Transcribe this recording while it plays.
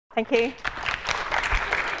Thank you.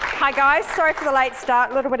 Hi guys, sorry for the late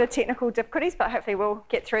start, a little bit of technical difficulties, but hopefully we'll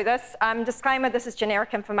get through this. Disclaimer, this is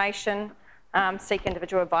generic information. Seek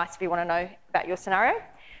individual advice if you want to know about your scenario.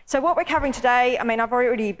 So what we're covering today, I mean, I've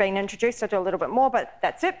already been introduced, I'll do a little bit more, but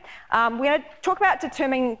that's it. We're going to talk about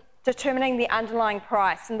determining the underlying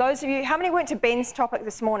price. And those of you, how many went to Ben's topic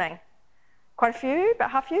this morning? Quite a few,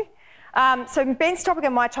 about half you? So Ben's topic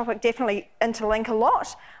and my topic definitely interlink a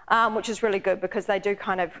lot, which is really good because they do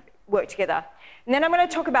kind of work together. And then I'm going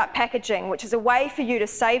to talk about packaging, which is a way for you to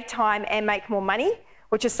save time and make more money,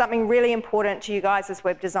 which is something really important to you guys as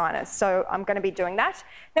web designers. So I'm going to be doing that.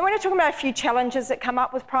 Then we're going to talk about a few challenges that come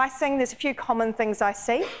up with pricing. There's a few common things I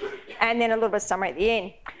see, and then a little bit of summary at the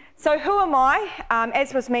end. So who am I?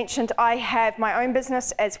 As was mentioned, I have my own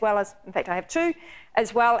business as well as, in fact, I have two,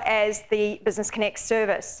 as well as the Business Connect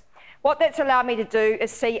service. What that's allowed me to do is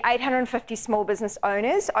see 850 small business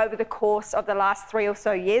owners over the course of the last 3 or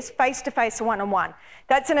so years, face-to-face, one-on-one.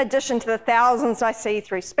 That's in addition to the thousands I see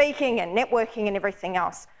through speaking and networking and everything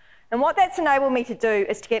else. And what that's enabled me to do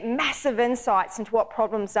is to get massive insights into what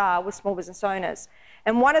problems are with small business owners.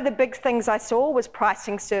 And one of the big things I saw was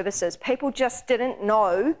pricing services. People just didn't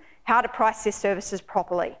know how to price their services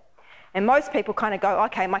properly. And most people kind of go,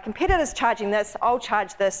 okay, my competitor's charging this, I'll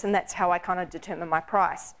charge this, and that's how I kind of determine my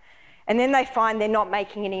price. And then they find they're not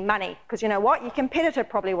making any money because you know what? Your competitor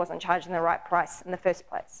probably wasn't charging the right price in the first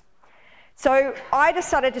place. So I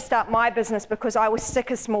decided to start my business because I was sick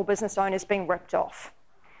of small business owners being ripped off.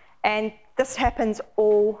 And this happens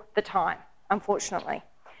all the time, unfortunately.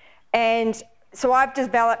 And so I've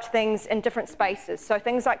developed things in different spaces. So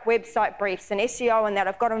things like website briefs and SEO and that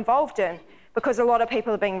I've got involved in because a lot of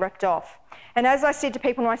people are being ripped off. And as I said to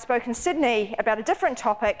people when I spoke in Sydney about a different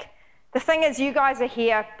topic, the thing is, you guys are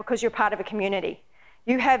here because you're part of a community.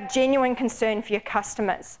 You have genuine concern for your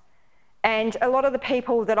customers. And a lot of the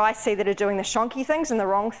people that I see that are doing the shonky things and the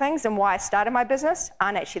wrong things and why I started my business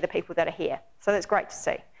aren't actually the people that are here. So that's great to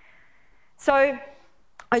see. So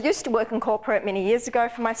I used to work in corporate many years ago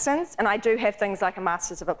for my sins, and I do have things like a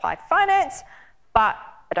Master's of Applied Finance, but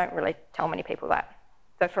I don't really tell many people that.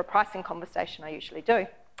 So for a pricing conversation, I usually do.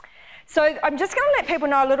 So I'm just going to let people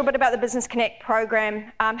know a little bit about the Business Connect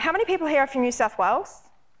program. How many people here are from New South Wales?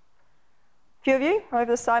 A few of you,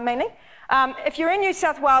 over the side mainly. If you're in New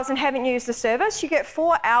South Wales and haven't used the service, you get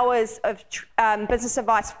 4 hours of business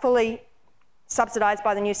advice fully subsidised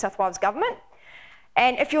by the New South Wales government.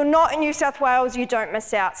 And if you're not in New South Wales, you don't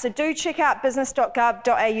miss out. So do check out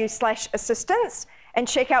business.gov.au/assistance and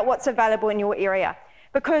check out what's available in your area.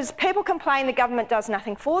 Because people complain the government does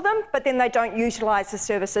nothing for them, but then they don't utilise the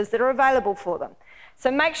services that are available for them.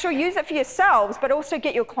 So make sure you use it for yourselves, but also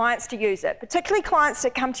get your clients to use it, particularly clients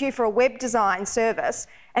that come to you for a web design service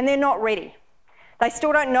and they're not ready. They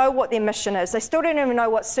still don't know what their mission is. They still don't even know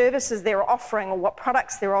what services they're offering or what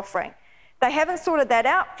products they're offering. They haven't sorted that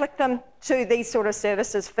out. Flick them to these sort of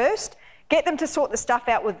services first. Get them to sort the stuff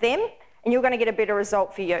out with them, and you're going to get a better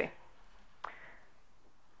result for you.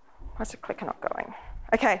 Why's the clicker not going?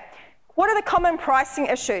 Okay, what are the common pricing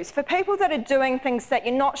issues? For people that are doing things that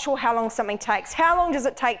you're not sure how long something takes, how long does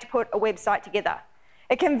it take to put a website together?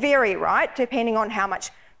 It can vary, right, depending on how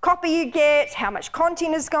much copy you get, how much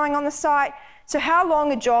content is going on the site. So how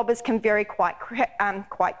long a job is can vary quite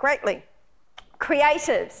greatly.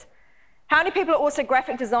 Creatives. How many people are also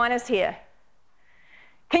graphic designers here?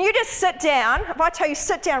 Can you just sit down, if I tell you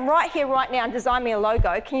sit down right here, right now and design me a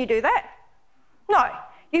logo, can you do that? No.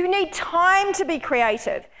 You need time to be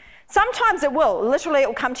creative. Sometimes it will. Literally, it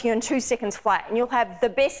will come to you in 2 seconds flat, and you'll have the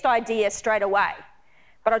best idea straight away.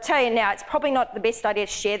 But I'll tell you now, it's probably not the best idea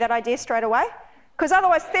to share that idea straight away, because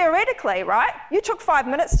otherwise, theoretically, right, you took 5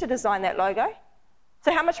 minutes to design that logo.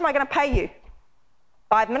 So how much am I going to pay you?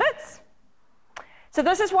 5 minutes? So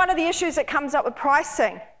this is one of the issues that comes up with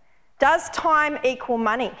pricing. Does time equal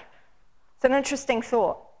money? It's an interesting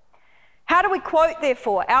thought. How do we quote,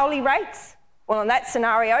 therefore? Hourly rates? Well, in that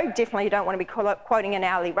scenario, definitely you don't want to be quoting an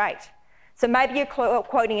hourly rate. So maybe you're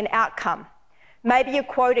quoting an outcome. Maybe you're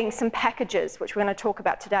quoting some packages, which we're going to talk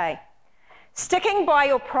about today. Sticking by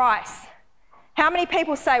your price. How many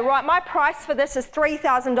people say, right, my price for this is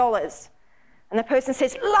 $3,000? And the person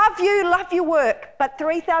says, love your work, but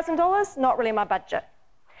 $3,000? Not really my budget.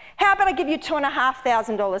 How about I give you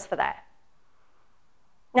 $2,500 for that?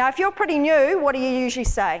 Now, if you're pretty new, what do you usually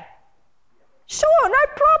say? Sure, no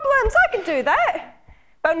problems, I can do that.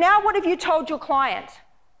 But now what have you told your client?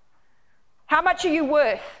 How much are you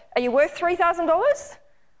worth? Are you worth $3,000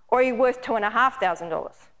 or are you worth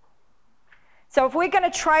 $2,500? So if we're going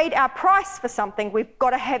to trade our price for something, we've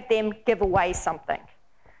got to have them give away something.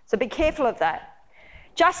 So be careful of that.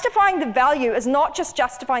 Justifying the value is not just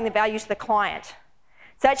justifying the value to the client.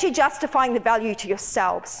 It's actually justifying the value to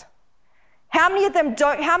yourselves. How many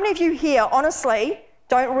of you here, honestly,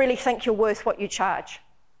 don't really think you're worth what you charge?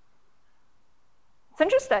 It's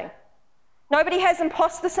interesting. Nobody has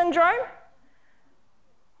imposter syndrome?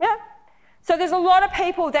 Yeah. So there's a lot of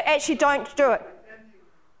people that actually don't do it.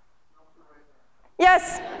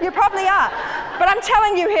 Yes, you probably are. But I'm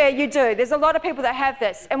telling you here, you do. There's a lot of people that have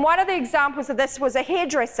this. And one of the examples of this was a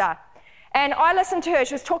hairdresser. And I listened to her.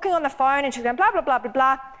 She was talking on the phone and she was going blah, blah, blah, blah,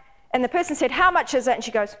 blah. And the person said, how much is it? And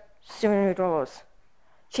she goes, $70.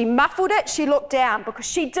 She muffled it. She looked down because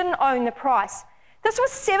she didn't own the price. This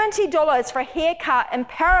was $70 for a haircut in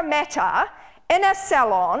Parramatta in a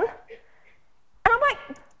salon. And I'm like,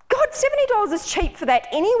 God, $70 is cheap for that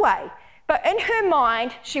anyway. But in her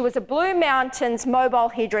mind, she was a Blue Mountains mobile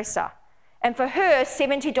hairdresser. And for her,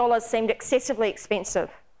 $70 seemed excessively expensive.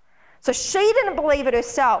 So she didn't believe it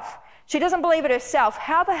herself. She doesn't believe it herself.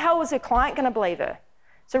 How the hell is her client going to believe her?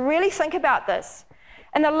 So really think about this.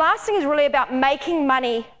 And the last thing is really about making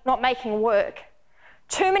money, not making work.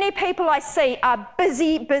 Too many people I see are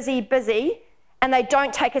busy, busy, busy, and they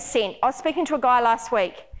don't take a cent. I was speaking to a guy last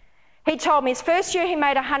week. He told me his first year he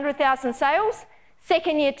made 100,000 sales,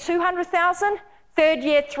 second year 200,000, third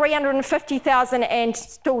year 350,000 and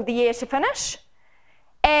still the year to finish.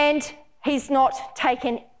 And he's not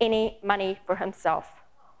taken any money for himself.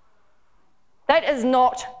 That is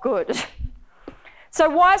not good. So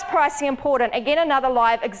why is pricing important? Again, another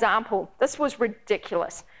live example. This was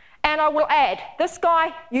ridiculous. And I will add, this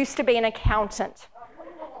guy used to be an accountant.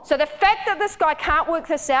 So the fact that this guy can't work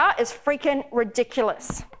this out is freaking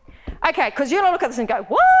ridiculous. Okay, because you're going to look at this and go,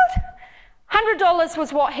 what? $100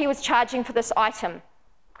 was what he was charging for this item.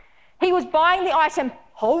 He was buying the item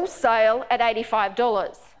wholesale at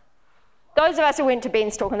 $85. Those of us who went to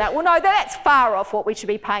Ben's talking that, well, no, that's far off what we should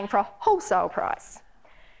be paying for a wholesale price.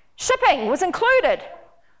 Shipping was included.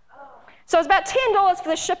 So it was about $10 for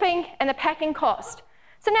the shipping and the packing cost.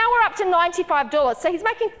 So now we're up to $95. So he's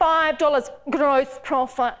making $5 gross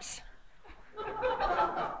profit.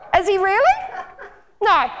 Is he really?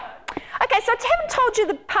 No. Okay, so I haven't told you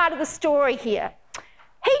the part of the story here.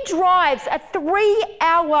 He drives a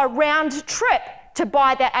 3-hour round trip to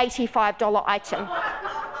buy that $85 item.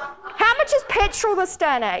 How much is petrol this day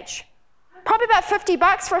and age? Probably about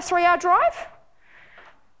 $50 for a 3-hour drive.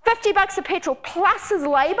 $50 of petrol plus his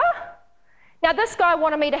labor. Now this guy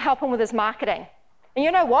wanted me to help him with his marketing. And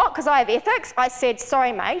you know what? Because I have ethics, I said,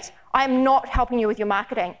 sorry mate, I am not helping you with your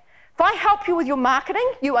marketing. If I help you with your marketing,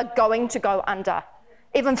 you are going to go under.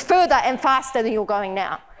 Even further and faster than you're going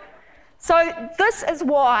now. So this is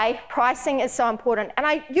why pricing is so important. And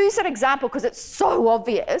I use that example because it's so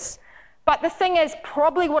obvious. But the thing is,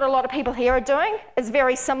 probably what a lot of people here are doing is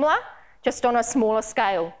very similar, just on a smaller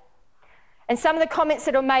scale. And some of the comments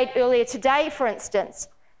that were made earlier today, for instance,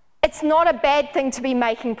 it's not a bad thing to be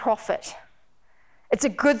making profit. It's a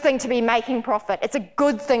good thing to be making profit. It's a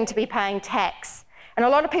good thing to be paying tax. And a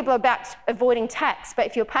lot of people are about avoiding tax, but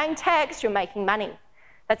if you're paying tax, you're making money.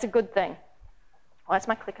 That's a good thing. Why is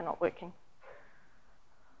my clicker not working?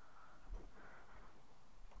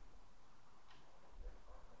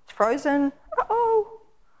 It's frozen. Uh-oh.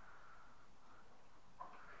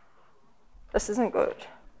 This isn't good.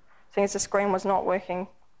 Seeing as the screen was not working,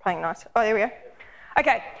 playing nice. Oh, there we go.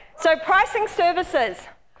 Okay, so pricing services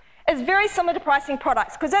is very similar to pricing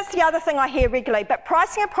products, because that's the other thing I hear regularly. But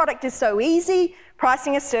pricing a product is so easy,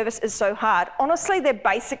 pricing a service is so hard. Honestly, they're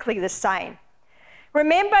basically the same.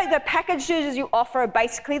 Remember, the packages you offer are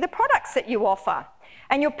basically the products that you offer.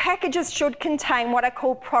 And your packages should contain what I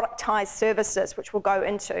call productized services, which we'll go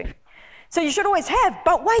into. So you should always have,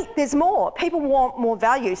 but wait, there's more. People want more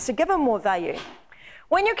value, so give them more value.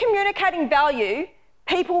 When you're communicating value,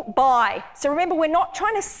 people buy. So remember, we're not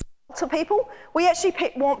trying to sell to people. We actually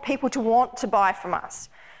want people to want to buy from us.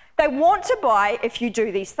 They want to buy if you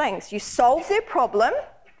do these things. You solve their problem,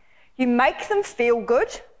 you make them feel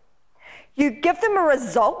good, you give them a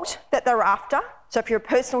result that they're after. So if you're a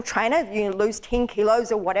personal trainer, you lose 10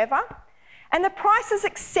 kilos or whatever, and the price is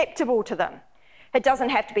acceptable to them. It doesn't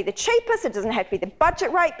have to be the cheapest, it doesn't have to be the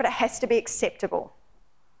budget rate, but it has to be acceptable.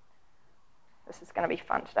 This is going to be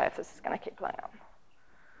fun today if this is going to keep playing up.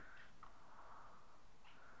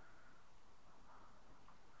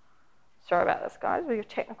 Sorry about this, guys, with your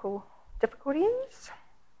technical difficulties.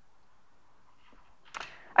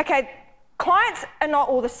 Okay, clients are not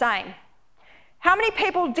all the same. How many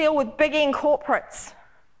people deal with big-end corporates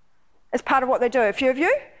as part of what they do? A few of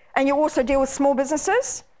you? And you also deal with small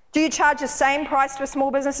businesses? Do you charge the same price to a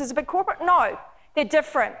small business as a big corporate? No, they're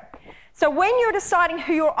different. So when you're deciding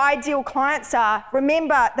who your ideal clients are,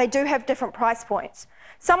 remember they do have different price points.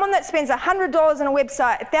 Someone that spends $100 on a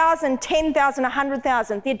website, $1,000, $10,000,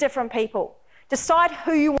 $100,000, they're different people. Decide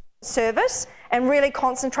who you want to service and really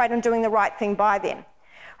concentrate on doing the right thing by them.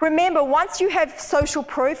 Remember, once you have social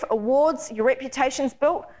proof, awards, your reputation's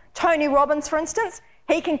built, Tony Robbins, for instance,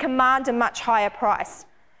 he can command a much higher price.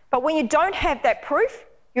 But when you don't have that proof,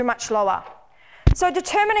 you're much lower. So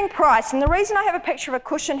determining price, and the reason I have a picture of a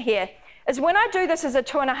cushion here is when I do this as a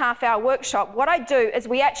 2.5-hour workshop, what I do is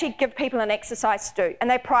we actually give people an exercise to do, and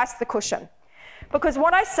they price the cushion. Because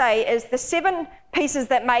what I say is the 7 pieces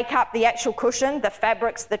that make up the actual cushion, the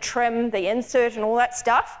fabrics, the trim, the insert, and all that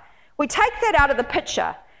stuff, we take that out of the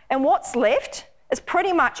picture, and what's left is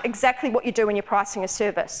pretty much exactly what you do when you're pricing a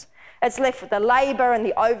service. It's left with the labour and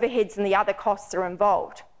the overheads and the other costs that are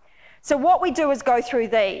involved. So what we do is go through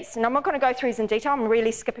these, and I'm not going to go through these in detail, I'm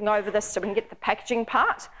really skipping over this so we can get to the packaging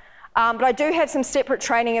part. But I do have some separate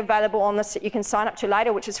training available on this that you can sign up to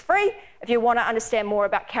later, which is free if you want to understand more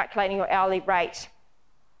about calculating your hourly rate.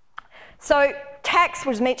 So tax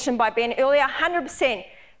was mentioned by Ben earlier, 100%.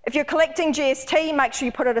 If you're collecting GST, make sure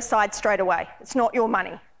you put it aside straight away. It's not your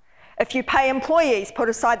money. If you pay employees, put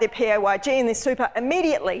aside their PAYG and their super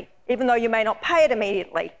immediately, even though you may not pay it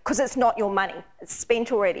immediately, because it's not your money. It's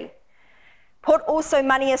spent already. Put also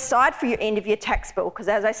money aside for your end of year tax bill, because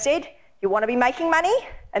as I said, you want to be making money,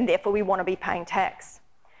 and therefore we want to be paying tax.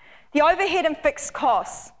 The overhead and fixed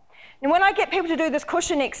costs. And when I get people to do this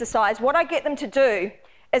cushion exercise, what I get them to do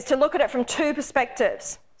is to look at it from 2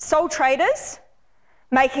 perspectives. Sole traders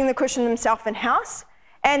making the cushion themselves in-house,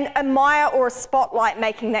 and a Myer or a Spotlight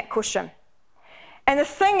making that cushion. And the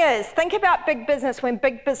thing is, think about big business when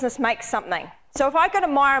big business makes something. So if I go to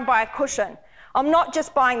Myer and buy a cushion, I'm not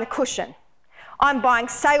just buying the cushion. I'm buying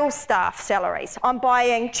sales staff salaries, I'm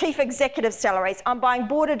buying chief executive salaries, I'm buying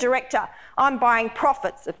board of director, I'm buying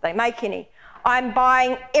profits if they make any, I'm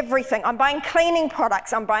buying everything, I'm buying cleaning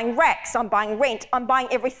products, I'm buying racks, I'm buying rent, I'm buying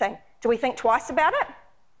everything. Do we think twice about it?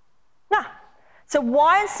 No. So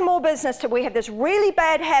why in small business do we have this really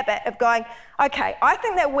bad habit of going, okay, I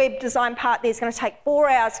think that web design part there is going to take 4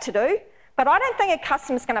 hours to do, but I don't think a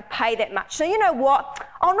customer's going to pay that much. So you know what?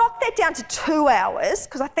 I'll knock that down to 2 hours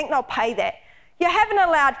because I think they'll pay that. You haven't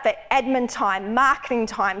allowed for admin time, marketing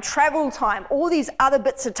time, travel time, all these other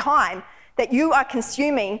bits of time that you are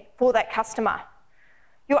consuming for that customer.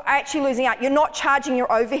 You're actually losing out. You're not charging your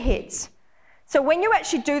overheads. So when you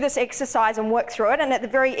actually do this exercise and work through it, and at the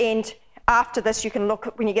very end, after this, you can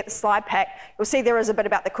look, when you get the slide pack, you'll see there is a bit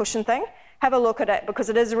about the cushion thing. Have a look at it because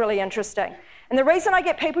it is really interesting. And the reason I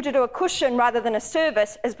get people to do a cushion rather than a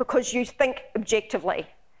service is because you think objectively.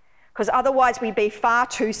 Because otherwise we'd be far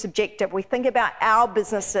too subjective. We think about our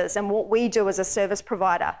businesses and what we do as a service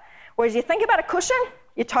provider. Whereas you think about a cushion,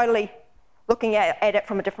 you're totally looking at it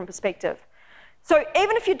from a different perspective. So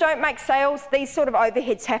even if you don't make sales, these sort of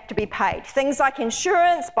overheads have to be paid. Things like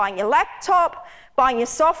insurance, buying your laptop, buying your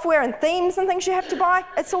software and themes and things you have to buy,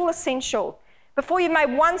 it's all essential. Before you've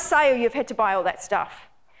made one sale, you've had to buy all that stuff.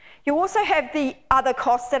 You also have the other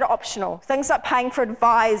costs that are optional, things like paying for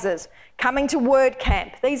advisors, coming to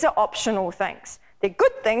WordCamp. These are optional things. They're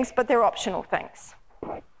good things, but they're optional things.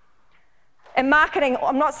 And marketing,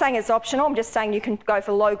 I'm not saying it's optional, I'm just saying you can go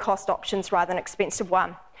for low-cost options rather than expensive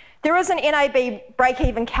one. There is an NAB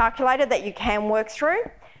break-even calculator that you can work through,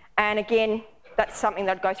 and again, that's something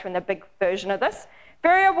that I'd go through in the big version of this.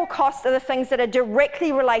 Variable costs are the things that are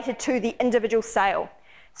directly related to the individual sale.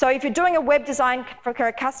 So if you're doing a web design for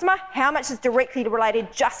a customer, how much is directly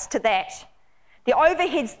related just to that? The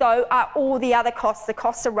overheads, though, are all the other costs, the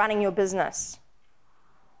costs of running your business.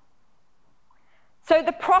 So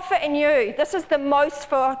the profit in you, this is the most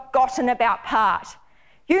forgotten about part.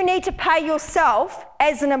 You need to pay yourself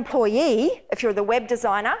as an employee, if you're the web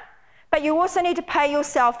designer, but you also need to pay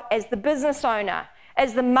yourself as the business owner,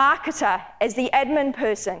 as the marketer, as the admin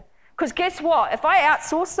person. Because guess what? If I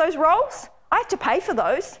outsource those roles, I have to pay for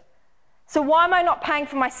those. So why am I not paying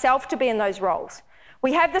for myself to be in those roles?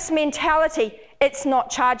 We have this mentality, it's not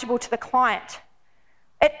chargeable to the client.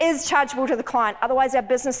 It is chargeable to the client, otherwise our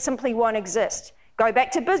business simply won't exist. Go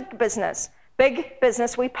back to big business. Big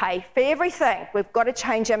business, we pay for everything. We've got to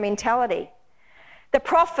change our mentality. The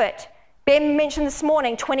profit, Ben mentioned this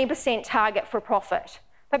morning, 20% target for profit.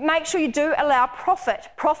 But make sure you do allow profit.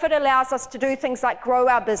 Profit allows us to do things like grow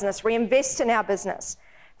our business, reinvest in our business.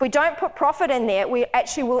 If we don't put profit in there, we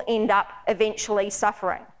actually will end up eventually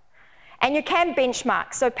suffering. And you can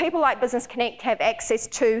benchmark. So people like Business Connect have access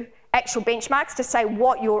to actual benchmarks to say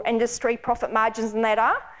what your industry profit margins and that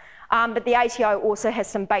are. But the ATO also has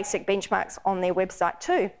some basic benchmarks on their website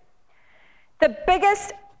too. The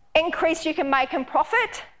biggest increase you can make in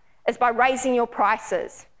profit is by raising your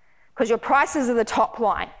prices, because your prices are the top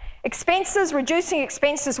line. Expenses, reducing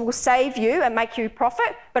expenses will save you and make you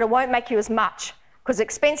profit, but it won't make you as much, because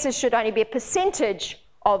expenses should only be a percentage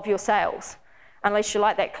of your sales, unless you're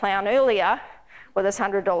like that clown earlier with this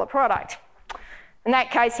 $100 product. In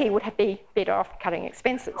that case, he would be better off cutting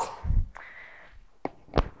expenses.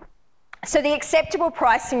 So the acceptable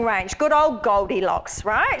pricing range, good old Goldilocks,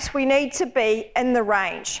 right? We need to be in the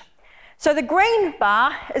range. So the green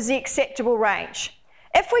bar is the acceptable range.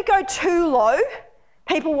 If we go too low,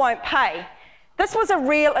 people won't pay. This was a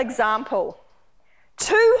real example.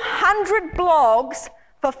 200 blogs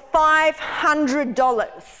for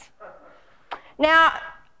 $500. Now,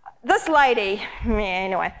 this lady,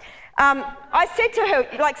 anyway, I said to her,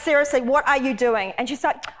 like, seriously, what are you doing? And she's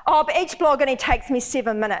like, oh, but each blog only takes me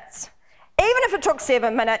 7 minutes. Even if it took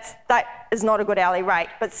 7 minutes, that is not a good hourly rate.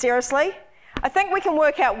 But seriously, I think we can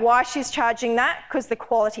work out why she's charging that, because the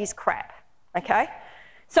quality's crap, okay?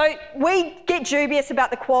 So we get dubious about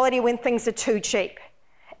the quality when things are too cheap.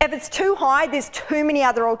 If it's too high, there's too many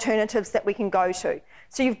other alternatives that we can go to.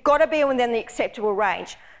 So you've got to be within the acceptable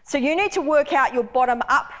range. So you need to work out your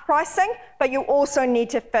bottom-up pricing, but you also need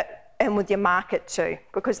to fit in with your market too,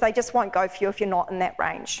 because they just won't go for you if you're not in that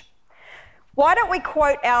range. Why don't we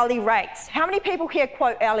quote hourly rates? How many people here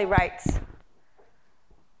quote hourly rates?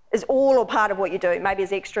 Is all or part of what you do, maybe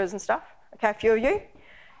as extras and stuff? Okay, a few of you.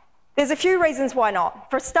 There's a few reasons why not.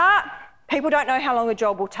 For a start, people don't know how long a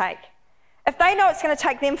job will take. If they know it's going to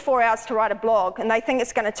take them 4 hours to write a blog and they think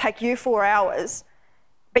it's going to take you 4 hours,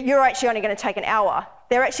 but you're actually only going to take an hour,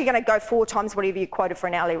 they're actually going to go 4 times whatever you quoted for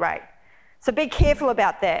an hourly rate. So be careful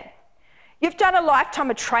about that. You've done a lifetime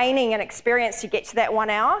of training and experience to get to that 1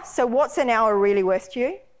 hour, so what's an hour really worth to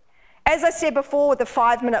you? As I said before with the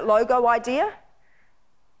 5-minute logo idea,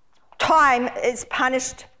 time is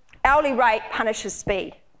punished, hourly rate punishes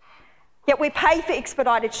speed. Yet we pay for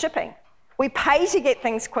expedited shipping. We pay to get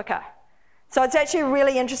things quicker. So it's actually a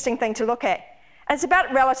really interesting thing to look at. And it's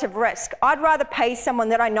about relative risk. I'd rather pay someone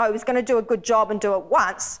that I know is going to do a good job and do it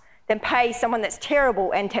once than pay someone that's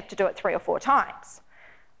terrible and have to do it 3 or 4 times.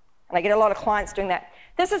 And I get a lot of clients doing that.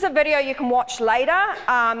 This is a video you can watch later,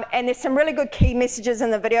 and there's some really good key messages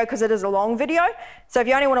in the video because it is a long video. So if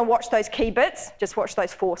you only want to watch those key bits, just watch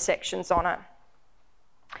those 4 sections on it.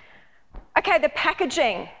 Okay, the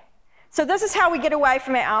packaging. So this is how we get away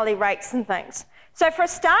from our hourly rates and things. So for a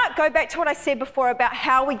start, go back to what I said before about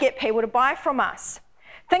how we get people to buy from us.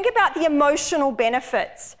 Think about the emotional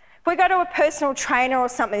benefits. If we go to a personal trainer or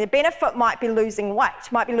something, the benefit might be losing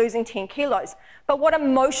weight, might be losing 10 kilos. But what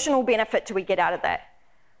emotional benefit do we get out of that?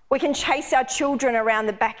 We can chase our children around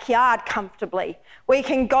the backyard comfortably. We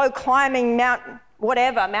can go climbing Mount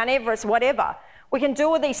Everest, whatever. We can do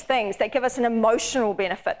all these things that give us an emotional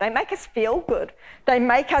benefit. They make us feel good. They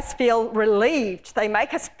make us feel relieved. They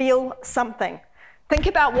make us feel something. Think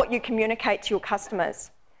about what you communicate to your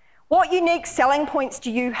customers. What unique selling points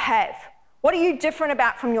do you have? What are you different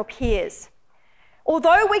about from your peers?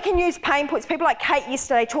 Although we can use pain points, people like Kate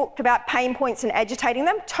yesterday talked about pain points and agitating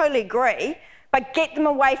them, totally agree, but get them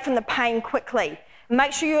away from the pain quickly.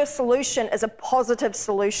 Make sure your solution is a positive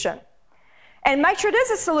solution. And make sure it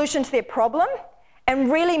is a solution to their problem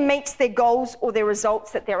and really meets their goals or their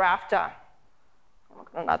results that they're after. Look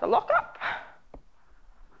at another lockup.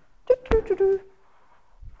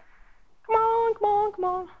 Come on, come on, come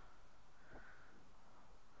on.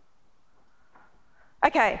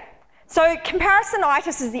 Okay, so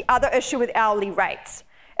comparisonitis is the other issue with hourly rates.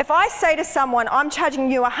 If I say to someone, I'm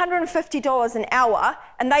charging you $150 an hour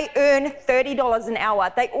and they earn $30 an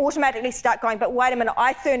hour, they automatically start going, but wait a minute,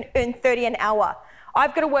 I earn $30 an hour.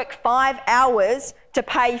 I've got to work 5 hours to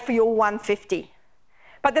pay for your $150.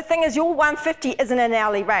 But the thing is, your $150 isn't an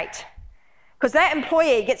hourly rate because that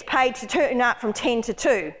employee gets paid to turn up from 10 to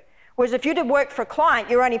 2. Whereas if you did work for a client,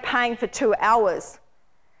 you're only paying for 2 hours.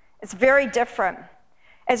 It's very different.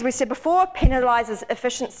 As we said before, penalises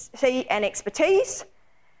efficiency and expertise.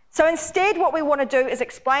 So instead, what we want to do is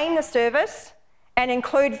explain the service and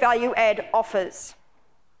include value-add offers.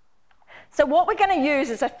 So what we're going to use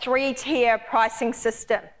is a 3-tier pricing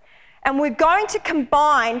system. And we're going to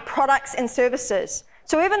combine products and services.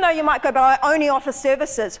 So even though you might go, but I only offer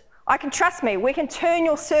services, trust me, we can turn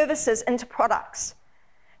your services into products.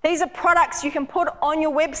 These are products you can put on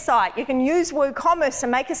your website. You can use WooCommerce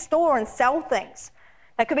and make a store and sell things.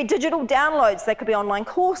 They could be digital downloads, they could be online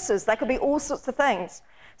courses, they could be all sorts of things.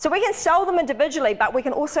 So we can sell them individually, but we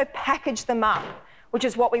can also package them up, which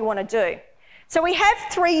is what we want to do. So we have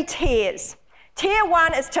 3 tiers. Tier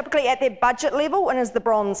 1 is typically at their budget level and is the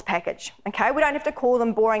bronze package. Okay, we don't have to call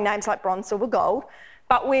them boring names like bronze, silver, gold,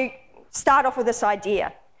 but we start off with this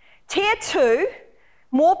idea. Tier 2,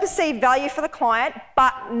 more perceived value for the client,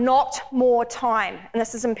 but not more time, and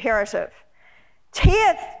this is imperative.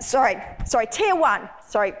 Tier 1,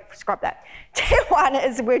 scrub that. Tier 1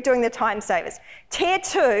 is we're doing the time savers. Tier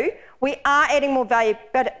 2, we are adding more value,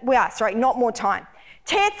 but not more time.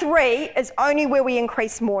 Tier 3 is only where we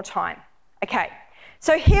increase more time. Okay,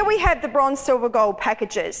 so here we have the bronze, silver, gold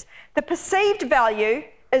packages. The perceived value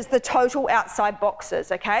is the total outside boxes,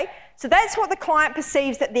 okay? So that's what the client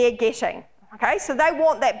perceives that they're getting, okay? So they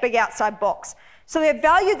want that big outside box. So their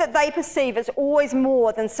value that they perceive is always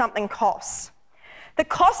more than something costs. The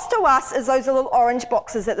cost to us is those little orange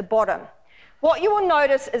boxes at the bottom. What you will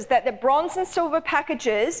notice is that the bronze and silver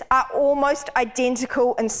packages are almost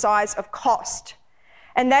identical in size of cost.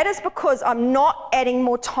 And that is because I'm not adding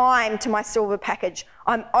more time to my silver package.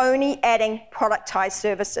 I'm only adding productized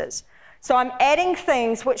services. So I'm adding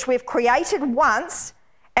things which we've created once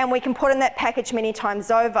and we can put in that package many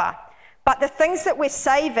times over. But the things that we're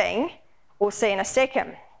saving, we'll see in a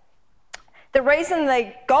second. The reason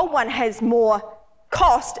the gold one has more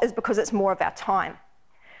cost is because it's more of our time.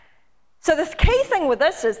 So the key thing with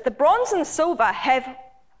this is the bronze and the silver have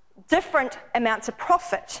different amounts of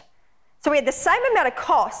profit. So we had the same amount of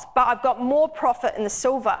cost, but I've got more profit in the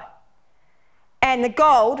silver. And the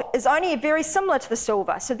gold is only very similar to the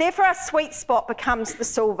silver. So therefore our sweet spot becomes the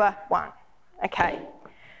silver one. Okay.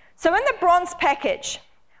 So in the bronze package,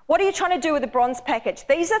 what are you trying to do with the bronze package?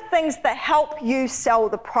 These are things that help you sell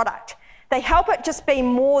the product. They help it just be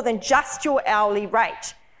more than just your hourly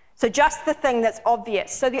rate. So just the thing that's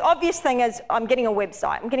obvious. So the obvious thing is I'm getting a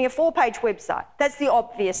website. I'm getting a 4-page website. That's the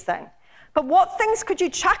obvious thing. But what things could you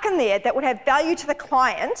chuck in there that would have value to the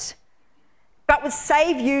client but would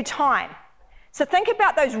save you time? So think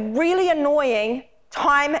about those really annoying,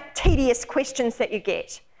 tedious questions that you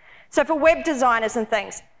get. So for web designers and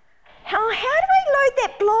things, how do I load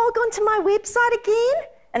that blog onto my website again?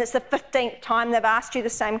 And it's the 15th time they've asked you the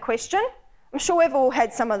same question. I'm sure we've all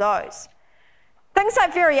had some of those. Things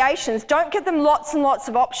like variations, don't give them lots and lots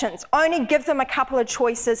of options. Only give them a couple of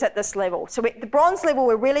choices at this level. So at the bronze level,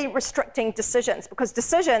 we're really restricting decisions because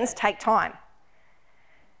decisions take time.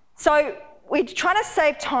 So we're trying to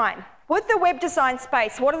save time. With the web design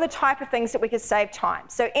space, what are the type of things that we could save time?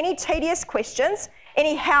 So any tedious questions,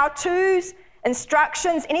 any how-tos,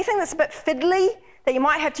 instructions, anything that's a bit fiddly that you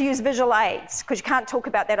might have to use visual aids because you can't talk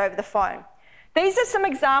about that over the phone. These are some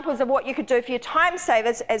examples of what you could do for your time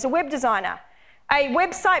savers as a web designer. A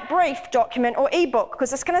website brief document or ebook,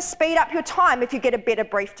 because it's going to speed up your time if you get a better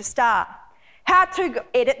brief to start. How to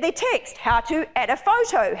edit their text, how to add a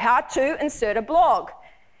photo, how to insert a blog,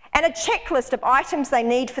 and a checklist of items they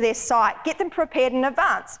need for their site. Get them prepared in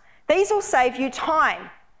advance. These will save you time.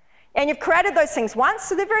 And you've created those things once,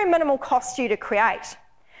 so they're very minimal cost to you to create.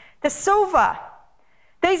 The silver,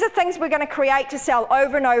 these are things we're going to create to sell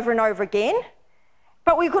over and over and over again.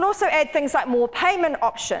 But we could also add things like more payment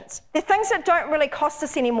options. They're things that don't really cost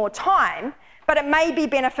us any more time, but it may be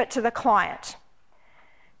benefit to the client.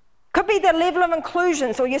 Could be the level of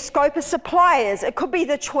inclusions or your scope of suppliers. It could be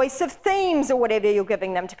the choice of themes or whatever you're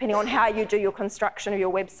giving them, depending on how you do your construction of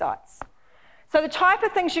your websites. So the type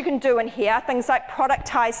of things you can do in here, things like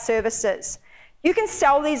productized services. You can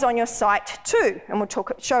sell these on your site too, and we'll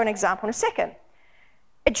show an example in a second.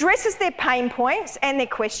 Addresses their pain points and their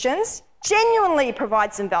questions, genuinely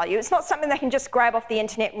provides some value. It's not something they can just grab off the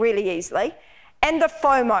internet really easily. And the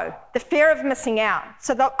FOMO, the fear of missing out.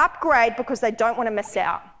 So they'll upgrade because they don't want to miss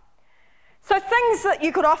out. So things that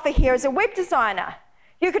you could offer here as a web designer.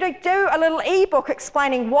 You could do a little ebook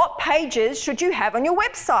explaining what pages should you have on your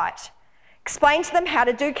website. Explain to them how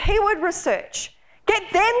to do keyword research.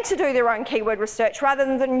 Get them to do their own keyword research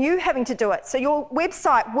rather than you having to do it. So your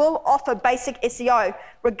website will offer basic SEO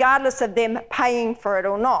regardless of them paying for it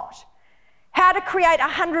or not. How to create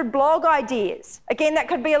 100 blog ideas. Again, that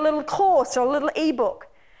could be a little course or a little ebook.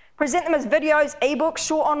 Present them as videos, ebooks,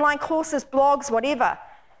 short online courses, blogs, whatever.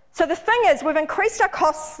 So the thing is, we've increased our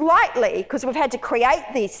costs slightly because we've had to create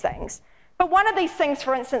these things. But one of these things,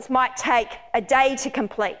 for instance, might take a day to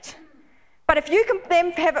complete. But if you can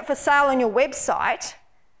then have it for sale on your website,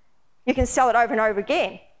 you can sell it over and over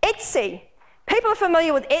again. Etsy. People are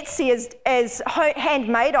familiar with Etsy as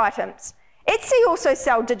handmade items. Etsy also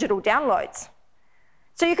sells digital downloads.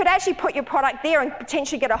 So you could actually put your product there and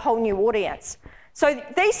potentially get a whole new audience. So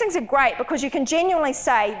these things are great because you can genuinely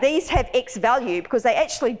say these have X value because they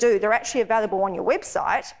actually do. They're actually available on your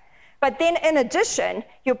website. But then in addition,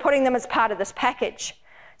 you're putting them as part of this package.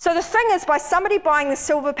 So the thing is, by somebody buying the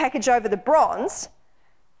silver package over the bronze,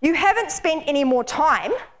 you haven't spent any more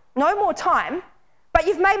time, no more time, but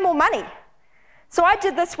you've made more money. So I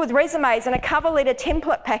did this with resumes and a cover letter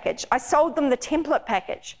template package. I sold them the template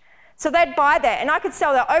package. So they'd buy that, and I could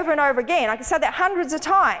sell that over and over again. I could sell that hundreds of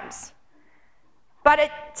times. But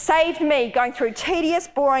it saved me going through tedious,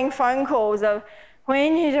 boring phone calls of,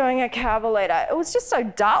 when you're doing a cover letter, it was just so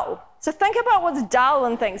dull. So think about what's dull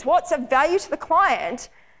in things. What's of value to the client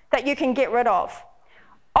that you can get rid of?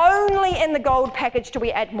 Only in the gold package do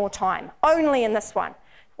we add more time. Only in this one.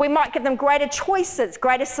 We might give them greater choices,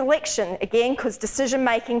 greater selection, again, because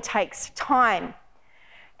decision-making takes time.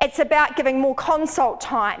 It's about giving more consult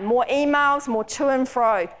time, more emails, more to and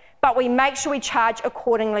fro, but we make sure we charge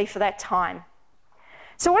accordingly for that time.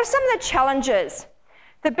 So what are some of the challenges?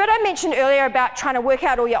 The bit I mentioned earlier about trying to work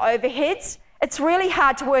out all your overheads, it's really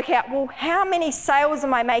hard to work out, well, how many sales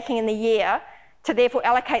am I making in the year to therefore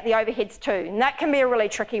allocate the overheads to? And that can be a really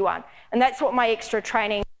tricky one. And that's what my extra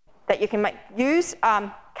training that you can use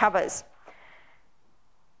covers.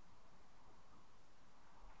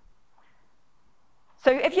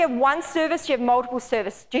 So if you have one service, you have multiple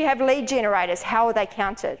services. Do you have lead generators? How are they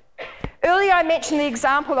counted? Earlier I mentioned the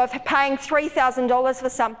example of paying $3,000 for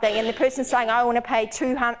something and the person saying, I want to pay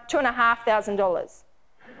 $2,500.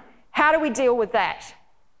 How do we deal with that?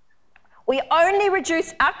 We only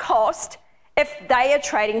reduce our cost if they are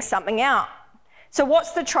trading something out. So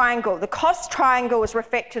what's the triangle? The cost triangle is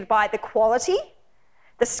reflected by the quality,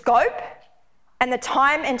 the scope, and the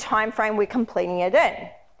time and time frame we're completing it in.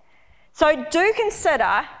 So do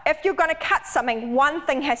consider, if you're going to cut something, one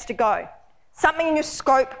thing has to go. Something in your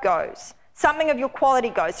scope goes. Something of your quality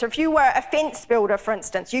goes. So if you were a fence builder, for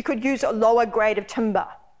instance, you could use a lower grade of timber.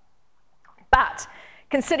 But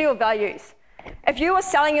consider your values. If you are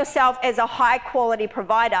selling yourself as a high quality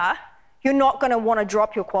provider, you're not going to want to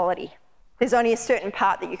drop your quality. There's only a certain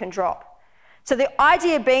part that you can drop. So the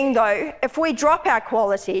idea being, though, if we drop our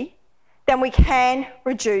quality, then we can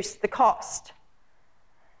reduce the cost.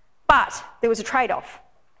 But there was a trade-off.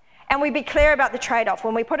 And we be clear about the trade-off.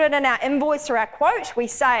 When we put it in our invoice or our quote, we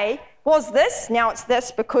say, was this, now it's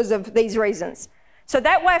this because of these reasons. So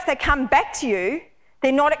that way, if they come back to you,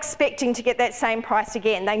 they're not expecting to get that same price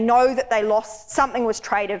again. They know that they lost, something was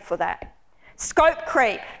traded for that. Scope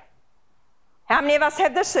creep. How many of us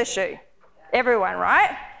have this issue? Everyone,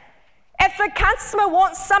 right? If the customer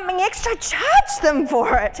wants something extra, charge them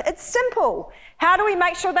for it. It's simple. How do we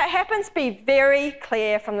make sure that happens? Be very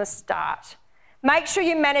clear from the start. Make sure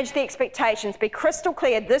you manage the expectations. Be crystal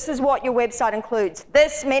clear. This is what your website includes.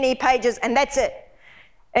 This many pages, and that's it.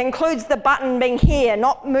 It includes the button being here,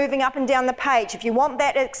 not moving up and down the page. If you want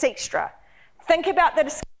that, it's extra. Think about the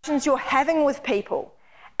discussions you're having with people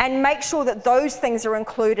and make sure that those things are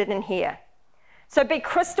included in here. So be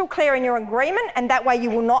crystal clear in your agreement, and that way you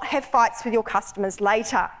will not have fights with your customers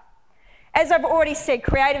later. As I've already said,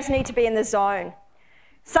 creatives need to be in the zone.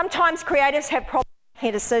 Sometimes creatives have problems making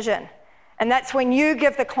a decision, and that's when you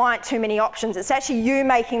give the client too many options. It's actually you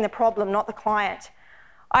making the problem, not the client.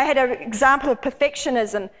 I had an example of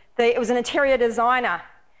perfectionism. It was an interior designer,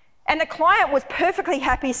 and the client was perfectly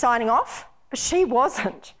happy signing off, but she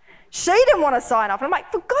wasn't. She didn't want to sign off. And I'm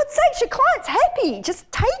like, for God's sake, your client's happy.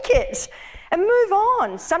 Just take it and move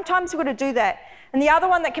on. Sometimes we've got to do that. And the other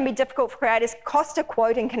one that can be difficult for creators, cost of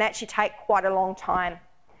quoting can actually take quite a long time.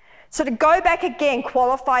 So to go back again,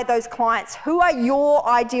 qualify those clients. Who are your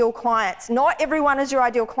ideal clients? Not everyone is your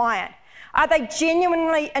ideal client. Are they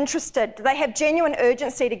genuinely interested? Do they have genuine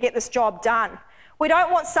urgency to get this job done? We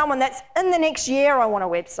don't want someone that's in the next year, I want a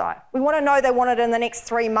website. We want to know they want it in the next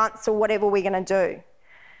 3 months or whatever we're going to do.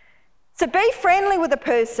 So be friendly with the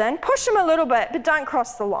person, push them a little bit, but don't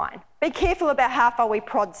cross the line. Be careful about how far we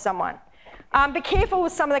prod someone. Be careful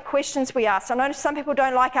with some of the questions we ask. I know some people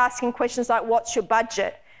don't like asking questions like, what's your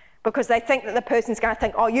budget? Because they think that the person's going to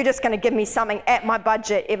think, oh, you're just going to give me something at my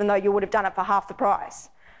budget, even though you would have done it for half the price.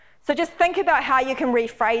 So just think about how you can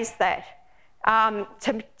rephrase that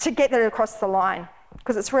to get that across the line,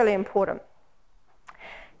 because it's really important.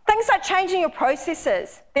 Things like changing your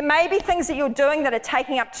processes. There may be things that you're doing that are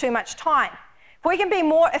taking up too much time. If we can be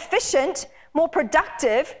more efficient, more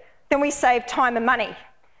productive, then we save time and money.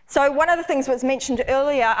 So one of the things that was mentioned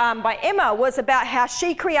earlier by Emma was about how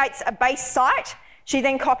she creates a base site. She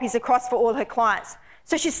then copies across for all her clients.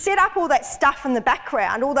 So she set up all that stuff in the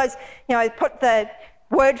background, all those, put the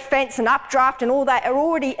word fence and updraft and all that are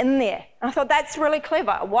already in there. And I thought, that's really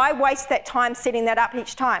clever. Why waste that time setting that up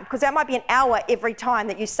each time? Because that might be an hour every time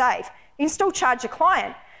that you save. You can still charge a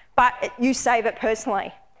client, but you save it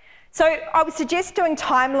personally. So I would suggest doing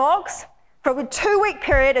time logs. For a 2-week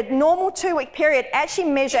period, a normal 2-week period, actually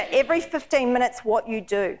measure every 15 minutes what you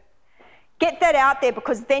do. Get that out there,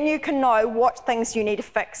 because then you can know what things you need to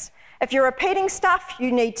fix. If you're repeating stuff,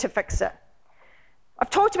 you need to fix it. I've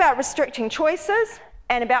talked about restricting choices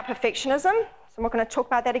and about perfectionism, so I'm not going to talk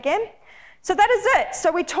about that again. So that is it.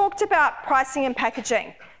 So we talked about pricing and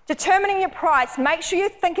packaging. Determining your price, make sure you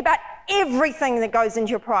think about everything that goes into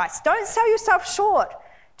your price. Don't sell yourself short.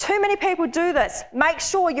 Too many people do this. Make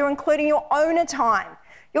sure you're including your owner time,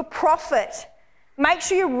 your profit. Make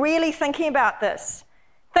sure you're really thinking about this.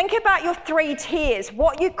 Think about your 3 tiers.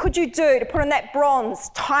 What could you do to put in that bronze,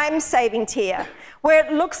 time-saving tier, where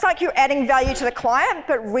it looks like you're adding value to the client,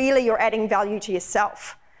 but really you're adding value to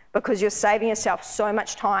yourself because you're saving yourself so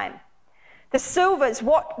much time. The silvers,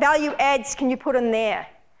 what value adds can you put in there?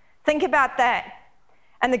 Think about that.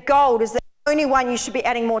 And the gold is the only one you should be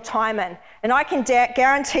adding more time in. And I can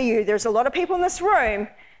guarantee you there's a lot of people in this room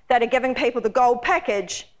that are giving people the gold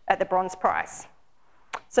package at the bronze price.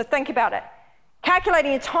 So think about it.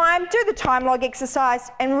 Calculating your time, do the time log exercise,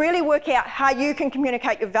 and really work out how you can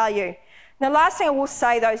communicate your value. And the last thing I will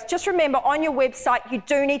say though is just remember on your website you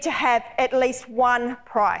do need to have at least one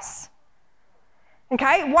price.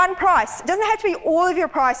 Okay, one price. It doesn't have to be all of your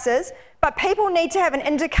prices, but people need to have an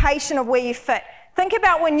indication of where you fit. Think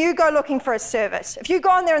about when you go looking for a service. If you go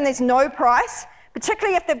on there and there's no price,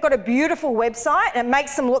 particularly if they've got a beautiful website and it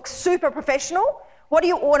makes them look super professional, what do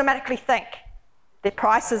you automatically think? Their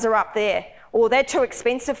prices are up there, or they're too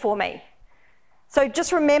expensive for me. So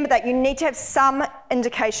just remember that you need to have some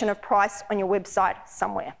indication of price on your website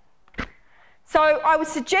somewhere. So I would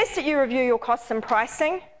suggest that you review your costs and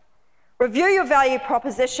pricing, review your value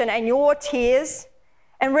proposition and your tiers,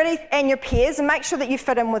 and your peers, and make sure that you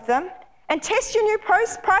fit in with them, and test your new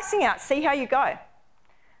pricing out, see how you go.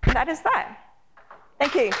 And that is that.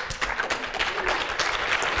 Thank you.